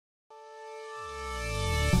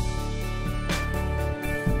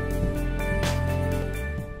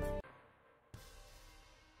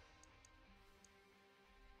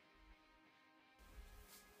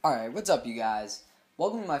Alright, what's up you guys?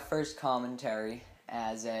 Welcome to my first commentary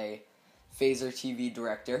as a Phazer TV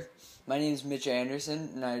director. My name is Mitch Anderson,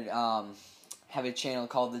 and I have a channel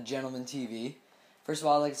called The Gentleman TV. First of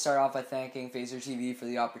all, I'd like to start off by thanking Phazer TV for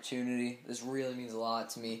the opportunity. This really means a lot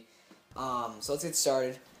to me. So let's get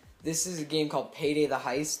started. This is a game called Payday The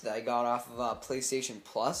Heist that I got off of PlayStation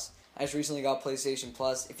Plus. I just recently got PlayStation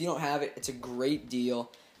Plus. If you don't have it, it's a great deal.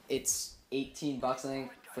 It's $18, I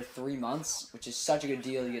think, for 3 months, which is such a good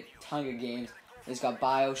deal. You get a ton of games. It's got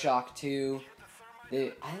BioShock 2. I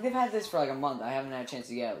think they've had this for like a month. I haven't had a chance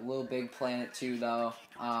to get it. Little Big Planet 2, though.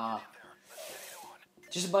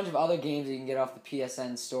 Just a bunch of other games that you can get off the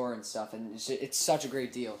PSN store and stuff, and it's such a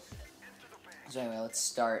great deal. So anyway, let's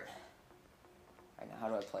start. All right, now how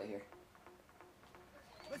do I play here?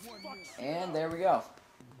 And there we go.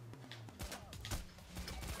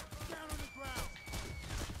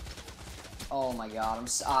 Oh my god,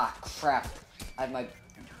 crap. I have my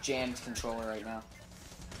jammed controller right now.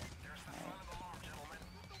 Alright.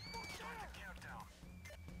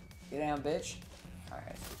 Get down, bitch.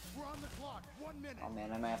 Alright. Oh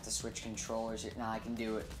man, I might have to switch controllers here. Nah, I can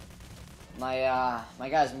do it. My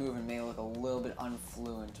guy's moving may look a little bit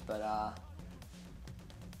unfluent, but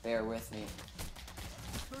bear with me.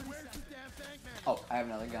 Oh, I have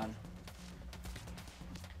another gun.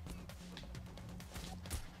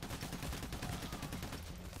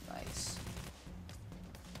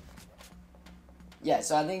 Yeah,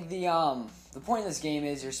 so I think the point of this game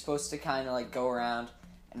is you're supposed to kind of like go around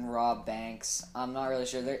and rob banks. I'm not really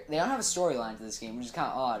sure. They don't have a storyline to this game, which is kind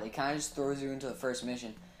of odd. It kind of just throws you into the first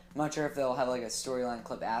mission. I'm not sure if they'll have like a storyline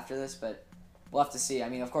clip after this, but we'll have to see. I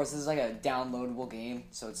mean, of course, this is like a downloadable game,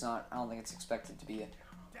 so it's not. I don't think it's expected to be a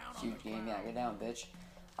huge game. Yeah, get down, bitch.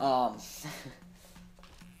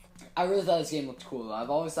 I really thought this game looked cool, though.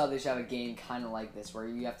 I've always thought they should have a game kind of like this, where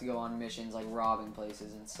you have to go on missions, like robbing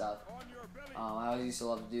places and stuff. I always used to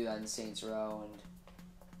love to do that in Saints Row, and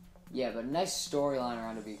yeah, but a nice storyline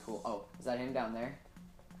around it would be cool. Oh, is that him down there?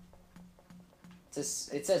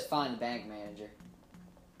 It says find the bank manager.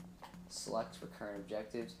 Select for current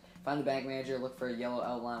objectives. Find the bank manager, look for a yellow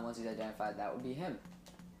outline. Once he's identified, that would be him.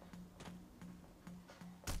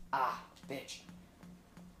 Ah, bitch.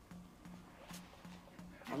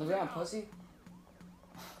 On the ground, pussy.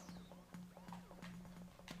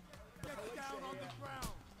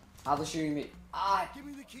 How they shooting me? Ah!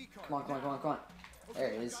 Come on.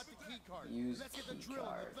 There it is. Use key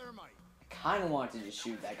card. I kind of wanted to just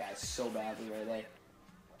shoot that guy so badly right there.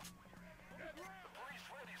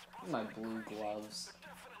 My blue gloves.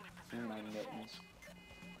 And my mittens.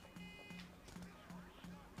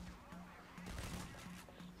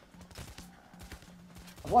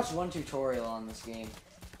 I've watched one tutorial on this game,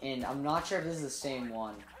 and I'm not sure if this is the same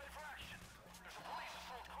one.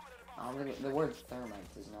 The word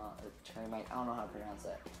thermite does not, or termite, I don't know how to pronounce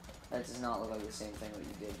that. That does not look like the same thing that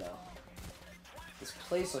you did, though. This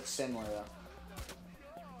place looks similar, though.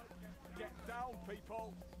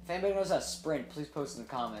 If anybody knows how to sprint, please post in the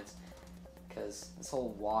comments. Because this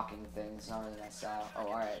whole walking thing is not really my style. Oh,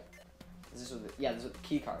 alright. Is this what this is what the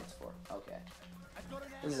key card's for. Okay.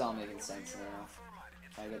 This is all making sense now.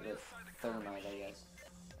 I get the thermite, I guess.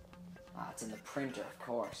 Ah, it's in the printer, of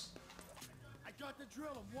course. Got the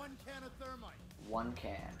drill of 1 can of thermite. 1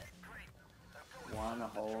 can. One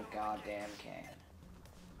whole goddamn can.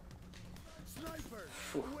 Sniper,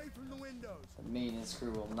 away from the windows. The maintenance crew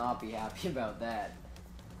will not be happy about that.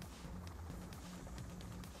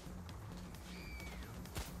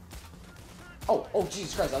 Oh,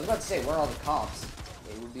 Jesus Christ, I was about to say, where are all the cops?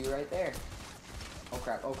 They would be right there. Oh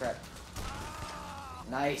crap.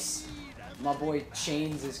 Nice. My boy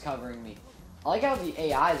Chains is covering me. I like how the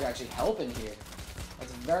AIs are actually helping here.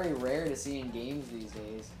 That's very rare to see in games these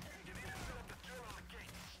days.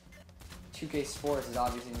 2K Sports has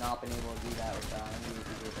obviously not been able to do that with NBA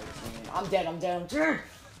 2K13. I'm dead.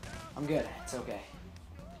 I'm good. It's okay.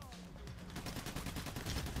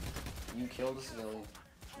 You killed a civilian.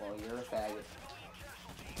 Well, you're a faggot.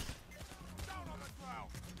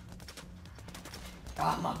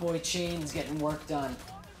 Ah, my boy Chain's getting work done.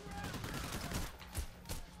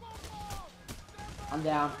 I'm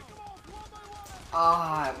down.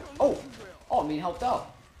 I mean, helped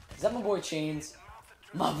out. Is that my boy Chains?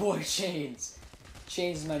 My boy Chains.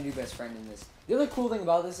 Chains is my new best friend in this. The other cool thing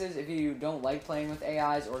about this is, if you don't like playing with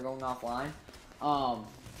AIs or going offline,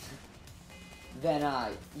 then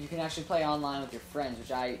you can actually play online with your friends,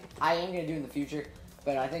 which I am going to do in the future.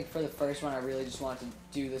 But I think for the first one, I really just want to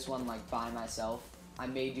do this one like by myself. I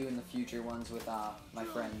may do in the future ones with my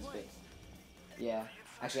friends, but yeah.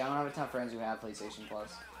 Actually, I don't have a ton of friends who have PlayStation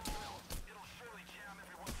Plus.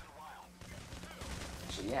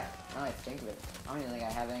 Actually, yeah. Now that I think of it, I don't even think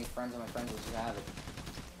I have any friends on my friends list who have it.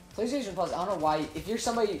 PlayStation Plus, I don't know why. If you're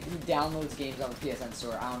somebody who downloads games on the PSN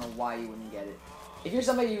store, I don't know why you wouldn't get it. If you're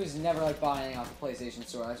somebody who's never like bought anything off the PlayStation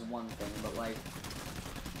store, that's one thing. But like,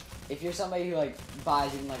 if you're somebody who like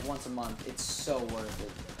buys it like once a month, it's so worth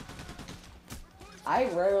it. I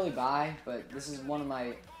rarely buy, but this is one of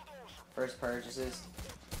my first purchases.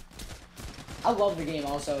 I love the game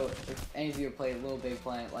also. If any of you have played Little Big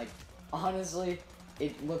Planet, like, honestly,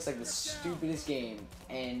 it looks like the stupidest game,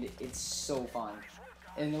 and it's so fun.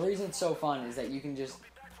 And the reason it's so fun is that you can just...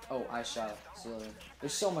 Oh, I shot a civilian.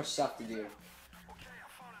 There's so much stuff to do.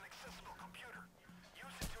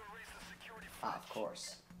 Ah, of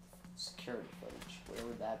course. Security footage. Where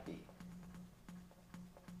would that be?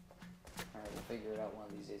 Alright, we'll figure it out one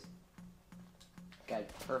of these days. Got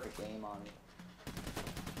perfect aim on me.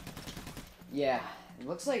 Yeah, it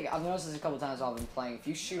looks like, I've noticed this a couple times while I've been playing. If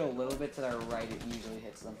you shoot a little bit to their right, it usually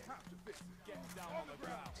hits them.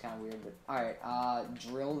 It's kind of weird, but... Alright,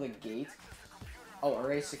 drill the gate. Oh,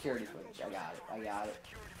 erase security footage. I got it.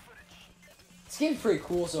 This game's pretty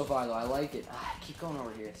cool so far, though. I like it. I keep going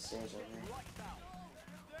over here. The stairs over here.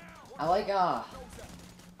 I like, I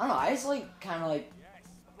don't know, I just like, kind of like...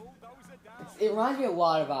 It reminds me a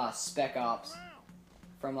lot of, Spec Ops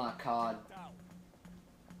from, COD.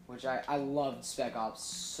 Which I loved Spec Ops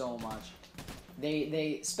so much.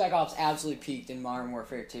 Spec Ops absolutely peaked in Modern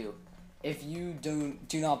Warfare 2. If you do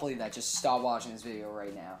not believe that, just stop watching this video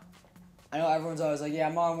right now. I know everyone's always like, yeah,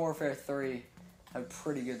 Modern Warfare 3 had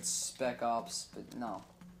pretty good Spec Ops, but no.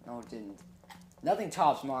 No, it didn't. Nothing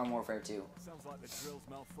tops Modern Warfare 2.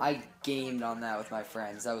 I gamed on that with my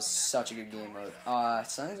friends. That was such a good game mode.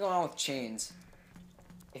 Something's going on with Chains.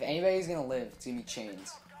 If anybody's gonna live, it's gonna be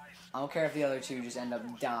Chains. I don't care if the other two just end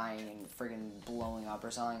up dying and friggin' blowing up or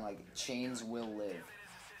something. Like, Chains will live.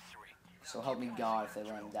 So help me God if they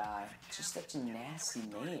let him die. It's just such a nasty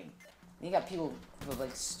name. And you got people with,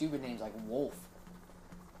 like, stupid names like Wolf.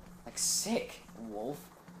 Like, sick. Wolf.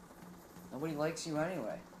 Nobody likes you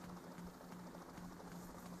anyway.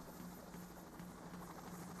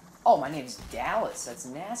 Oh, my name's Dallas. That's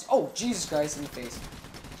nasty. Oh, Jesus Christ, in the face.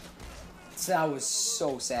 That was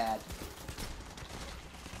so sad.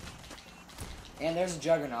 And there's a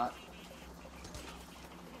Juggernaut.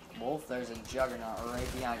 Wolf, there's a Juggernaut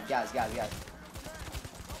right behind you. Guys.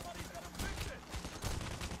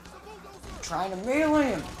 Trying to melee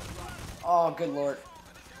him. Oh, good lord.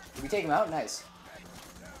 Did we take him out? Nice.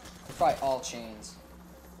 They're probably all Chains.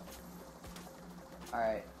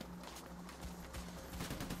 Alright.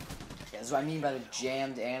 Yeah, this is what I mean by the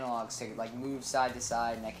jammed analog stick. It, like, moves side to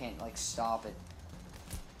side, and I can't, like, stop it.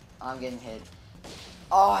 I'm getting hit.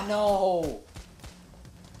 Oh, no!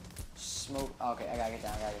 Smoke. Okay, I gotta get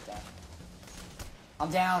down.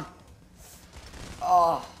 I'm down.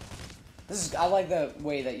 Oh, I like the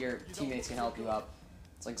way that your teammates can help you up.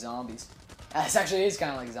 It's like zombies. This actually is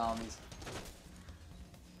kind of like zombies.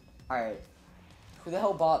 All right, who the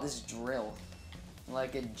hell bought this drill?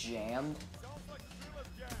 Like it jammed.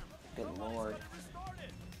 Good lord.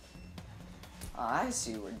 Oh, I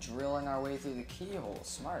see. We're drilling our way through the keyhole.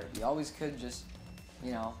 Smart. You always could just,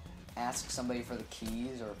 you know, ask somebody for the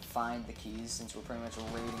keys or find the keys, since we're pretty much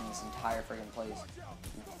raiding this entire freaking place.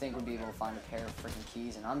 You'd think we'd be able to find a pair of freaking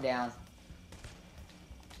keys, and I'm down.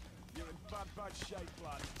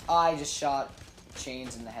 I just shot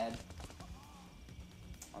Chains in the head.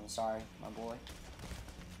 I'm sorry, my boy.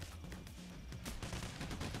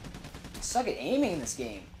 I suck at aiming in this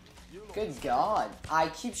game. Good God. I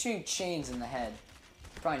keep shooting Chains in the head.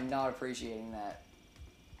 Probably not appreciating that.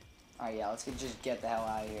 Alright, yeah, let's just get the hell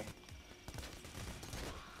out of here.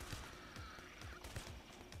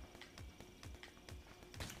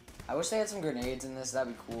 I wish they had some grenades in this,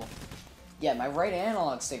 that'd be cool. Yeah, my right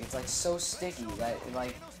analog stick, it's like so sticky that it,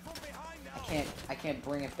 like I can't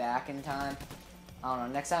bring it back in time. I don't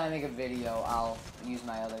know, next time I make a video, I'll use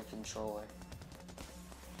my other controller.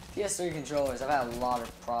 PS3 controllers, I've had a lot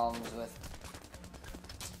of problems with.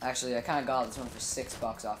 Actually, I kinda got this one for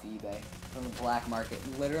 $6 off eBay from the black market.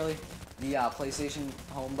 Literally, the PlayStation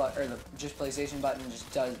home button, or the just PlayStation button,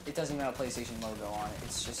 it doesn't even have a PlayStation logo on it.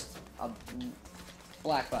 It's just a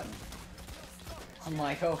black button. I'm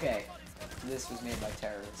like, okay, this was made by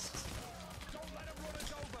terrorists.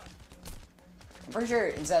 I'm pretty sure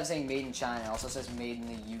instead of saying made in China, it also says made in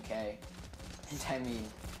the UK. And I mean,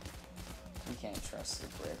 you can't trust the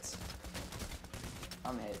Brits.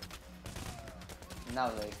 I'm hit. And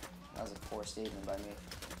that was a poor statement by me.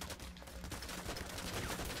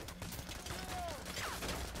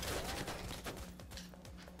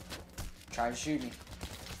 Try to shoot me.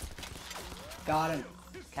 Got him.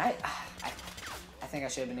 Can I think I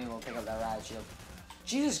should have been able to pick up that riot shield.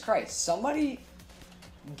 Jesus Christ, somebody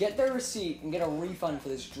get their receipt and get a refund for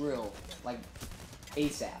this drill, like,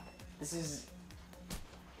 ASAP. This is...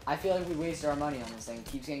 I feel like we wasted our money on this thing. It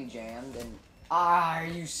keeps getting jammed, and... Ah, are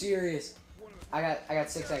you serious? I got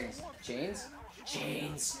 6 seconds. Chains?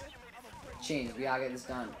 Chains. Chains, we gotta get this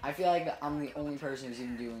done. I feel like I'm the only person who's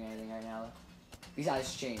even doing anything right now.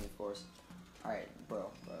 Besides chains, of course. Alright, bro,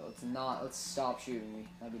 let's stop shooting me.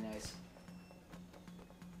 That'd be nice.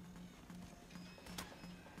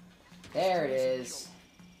 There it is.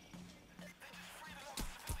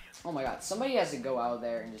 Oh my god, somebody has to go out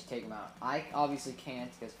there and just take him out. I obviously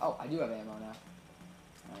can't, because... Oh, I do have ammo now.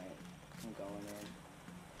 Alright, I'm going in.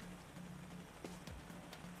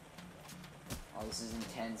 Oh, this is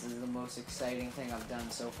intense. This is the most exciting thing I've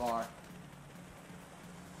done so far.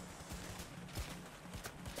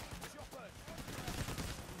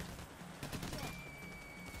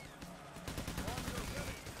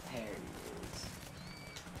 There he is.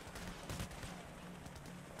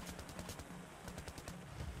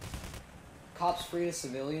 Cops free the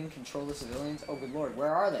civilian, control the civilians. Oh, good lord,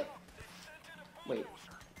 where are they? Wait,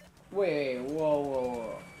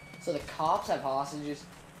 whoa. So the cops have hostages?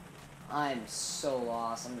 I'm so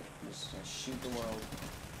lost. I'm just gonna shoot the world.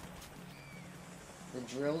 The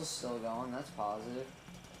drill's still going, that's positive.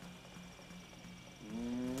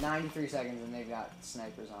 93 seconds and they've got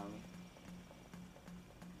snipers on me.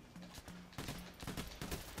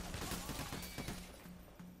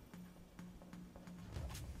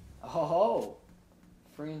 Oh,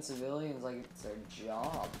 freeing civilians like it's their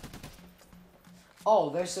job. Oh,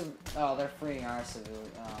 they're freeing our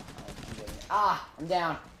civilians. Oh, I'm getting it. Ah, I'm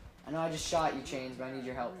down. I know I just shot you, Chains, but I need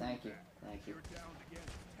your help. Thank you. Thank you.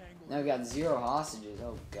 Now we've got 0 hostages.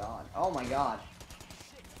 Oh, God. Oh, my God.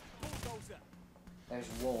 There's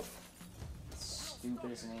Wolf.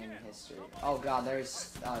 Stupidest name in history. Oh, God,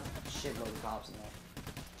 there's a shitload of cops in there.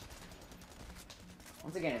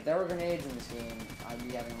 Once again, if there were grenades in this game, I'd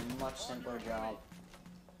be having a much simpler job.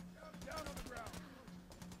 Down on the ground.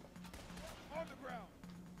 On the ground.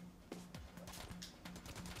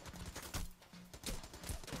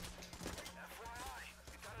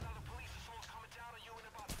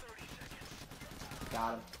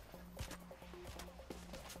 Got him.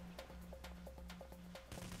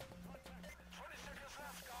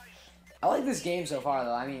 I like this game so far,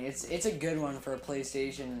 though. I mean, it's a good one for a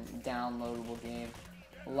PlayStation downloadable game.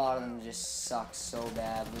 A lot of them just suck so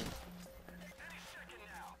badly.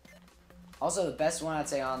 Also, the best one I'd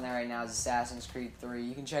say on there right now is Assassin's Creed 3.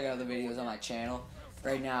 You can check out the videos on my channel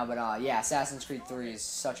right now, but yeah, Assassin's Creed 3 is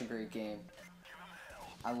such a great game.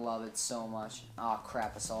 I love it so much. Oh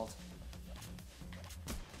crap, assault.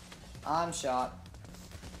 I'm shot.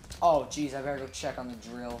 Oh jeez, I better go check on the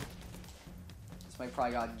drill. Somebody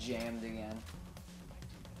probably got jammed again.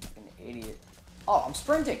 Like an idiot. Oh, I'm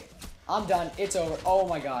sprinting. I'm done. It's over. Oh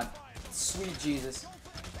my god. Sweet Jesus.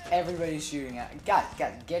 Everybody's shooting at me. God,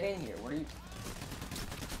 get in here. What are you...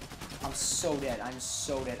 I'm so dead. I'm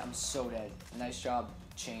so dead. I'm so dead. Nice job,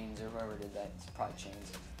 Chains, or whoever did that. It's probably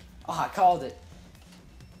Chains. Oh, I called it.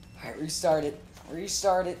 Alright, restart it.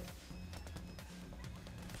 Restart it.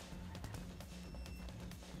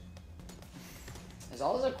 Is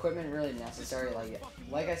all this equipment really necessary?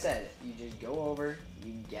 Like I said, you just go over,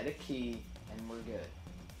 you get a key, and we're good.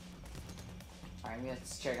 Alright, I'm gonna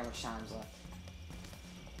check how much time's left.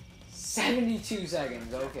 72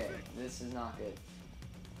 seconds. Okay, this is not good.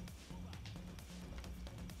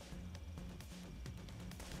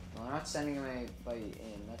 Well, they're not sending anybody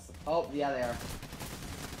in. That's the... Oh, yeah, they are.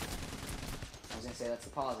 I was gonna say that's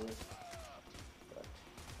the positive. But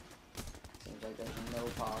seems like there's no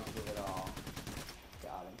positive at all.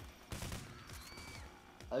 Got him.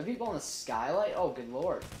 Are there people on the skylight? Oh, good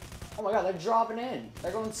lord. Oh my god, they're dropping in.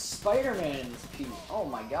 They're going Spider-Man in this piece. Oh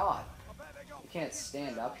my god. You can't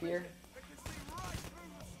stand up here?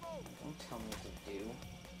 Don't tell me what to do.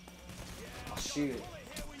 I'll shoot it.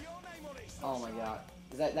 Oh my god.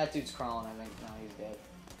 That dude's crawling, I think. No, he's dead.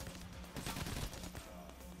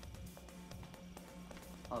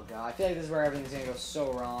 Oh god, I feel like this is where everything's gonna go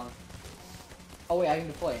so wrong. Oh wait, I can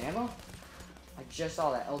deploy ammo? I just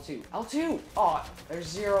saw that. L2. L2! Oh, there's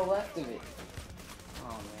 0 left of it. Oh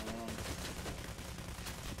man.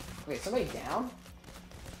 Wait, somebody down?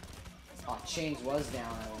 Oh, Chains was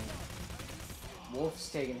down, I think. Wolf's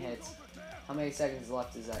taking hits. How many seconds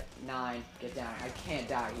left is that? 9. Get down. I can't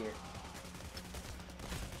die here.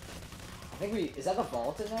 I think we... Is that the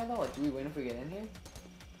vault in there, though? Like, do we win if we get in here?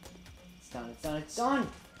 It's done. It's done. It's done!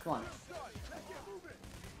 Come on.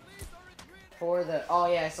 For the... Oh,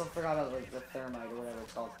 yeah, I still forgot about, like, the thermite or whatever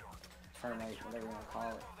it's called. Termite, whatever you want to call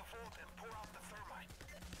it.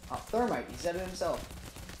 Oh, thermite. He said it himself.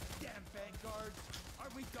 Damn vanguards!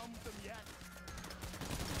 Aren't we done with them yet?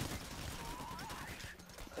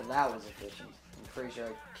 So that was efficient. I'm pretty sure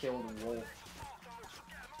I killed a wolf.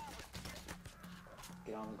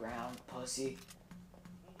 Get on the ground, pussy.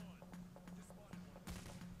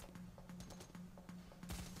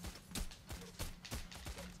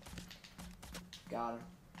 Got him.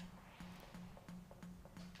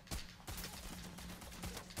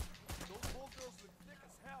 Those bulldozers look thick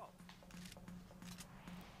as hell.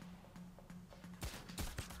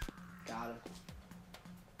 Got him.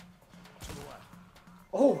 To the left.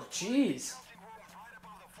 Oh, jeez.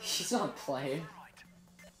 He's not playing.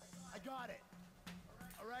 I got it.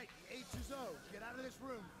 All right, H2O, get out of this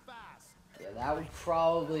room fast. Yeah,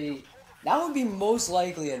 that would be most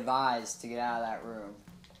likely advised to get out of that room.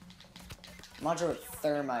 I'm not sure what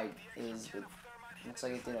thermite is, but it looks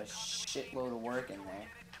like it did a shitload of work in there.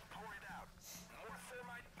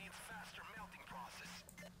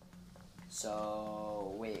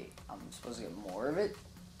 So, wait, I'm supposed to get more of it?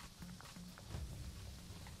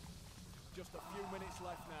 Just a few minutes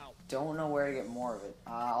left now. Don't know where to get more of it.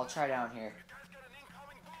 I'll try down here.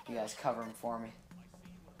 You guys cover him for me.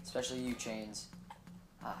 Especially you, Chains.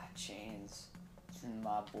 Chains.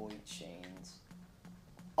 My boy, Chains.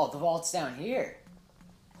 Oh, the vault's down here.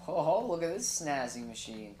 Oh, look at this snazzy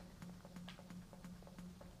machine.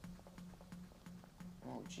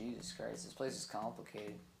 Oh, Jesus Christ. This place is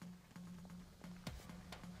complicated.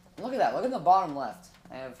 Look at that. Look at the bottom left.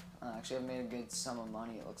 Actually, I've made a good sum of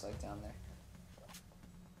money, it looks like, down there.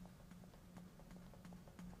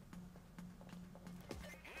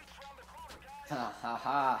 Ha ha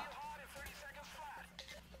ha.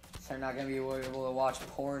 They're not going to be able to watch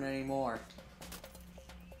porn anymore.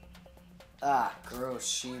 Gross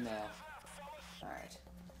she-mail. Alright.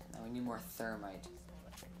 Now we need more thermite.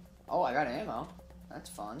 Oh, I got ammo. That's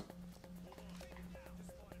fun.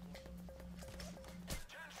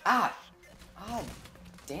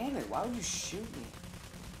 Damn it. Why would you shoot me?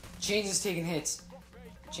 Chains is taking hits.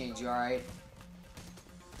 Chains, you alright?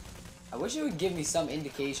 I wish it would give me some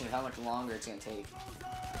indication of how much longer it's gonna take.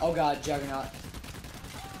 Oh god, Juggernaut.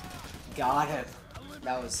 Got him.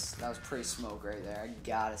 That was pretty smoke right there, I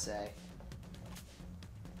gotta say.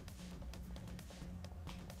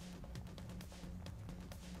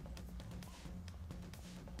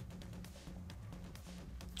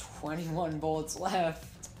 "21 bullets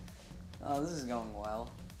left." Oh, this is going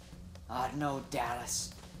well. No,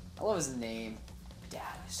 Dallas. I love his name.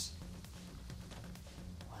 Dallas.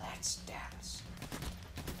 Well, that's Dallas.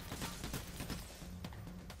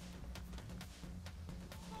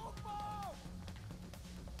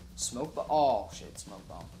 Smoke bomb? Oh, shit, smoke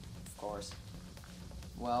bomb. Of course.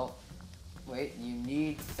 Well, wait, you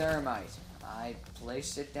need thermite. I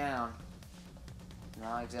placed it down.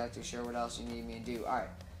 Not exactly sure what else you need me to do. Alright.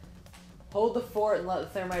 Hold the fort and let the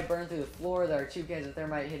thermite burn through the floor. There are 2 cans of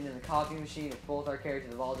thermite hidden in the copy machine. If both are carried to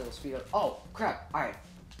the vault, it will speed up. Oh, crap. Alright.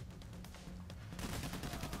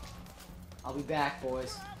 I'll be back,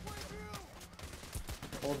 boys.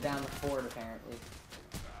 Hold down the fort, apparently.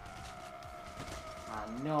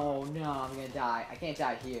 No, I'm gonna die. I can't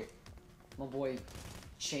die here. My boy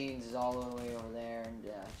Chains is all the way over there, and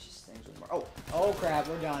just things with more. Oh, crap.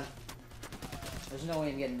 We're done. There's no way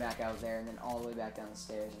I'm getting back out there and then all the way back down the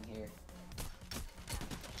stairs in here.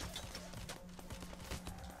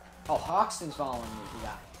 Oh, Hoxton's following me.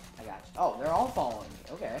 Yeah, I got you. Oh, they're all following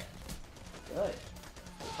me. Okay. Good.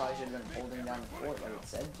 I probably should have been holding down the fort like it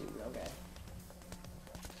said to, but okay.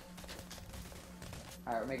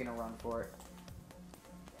 Alright, we're making a run for it.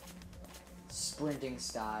 Sprinting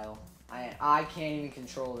style. I can't even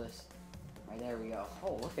control this. Alright, there we go.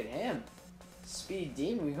 Oh, look at him. Speed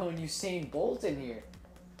Demon. We going Usain Bolt in here.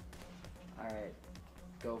 Alright.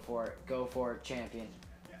 Go for it. Go for it, champion.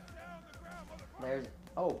 There's...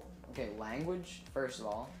 Oh, okay. Language, first of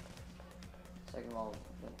all. Second of all,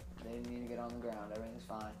 they need to get on the ground. Everything's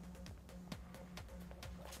fine.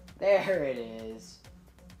 There it is.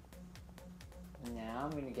 Now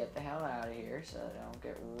I'm gonna get the hell out of here so that I don't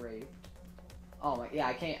get raped. Oh my... Yeah,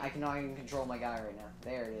 I cannot even control my guy right now.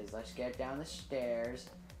 There it is. Let's get down the stairs.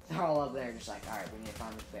 They're all up there just like, alright, we need to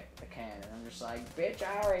find the cannon. I'm just like, bitch,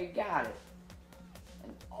 I already got it.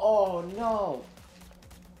 And, oh, no.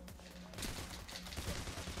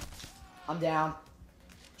 I'm down.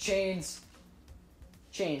 Chains.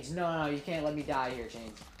 Chains. No, you can't let me die here,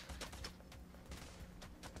 Chains.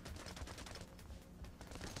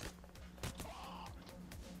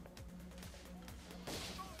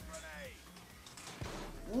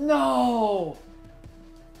 No!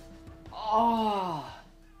 Oh!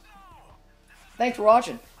 thanks for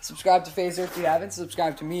watching. Subscribe to Phazer if you haven't.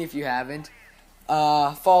 Subscribe to me if you haven't.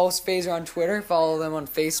 Follow Phazer on Twitter. Follow them on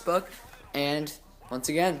Facebook. And once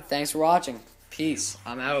again, thanks for watching. Peace.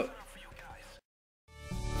 I'm out.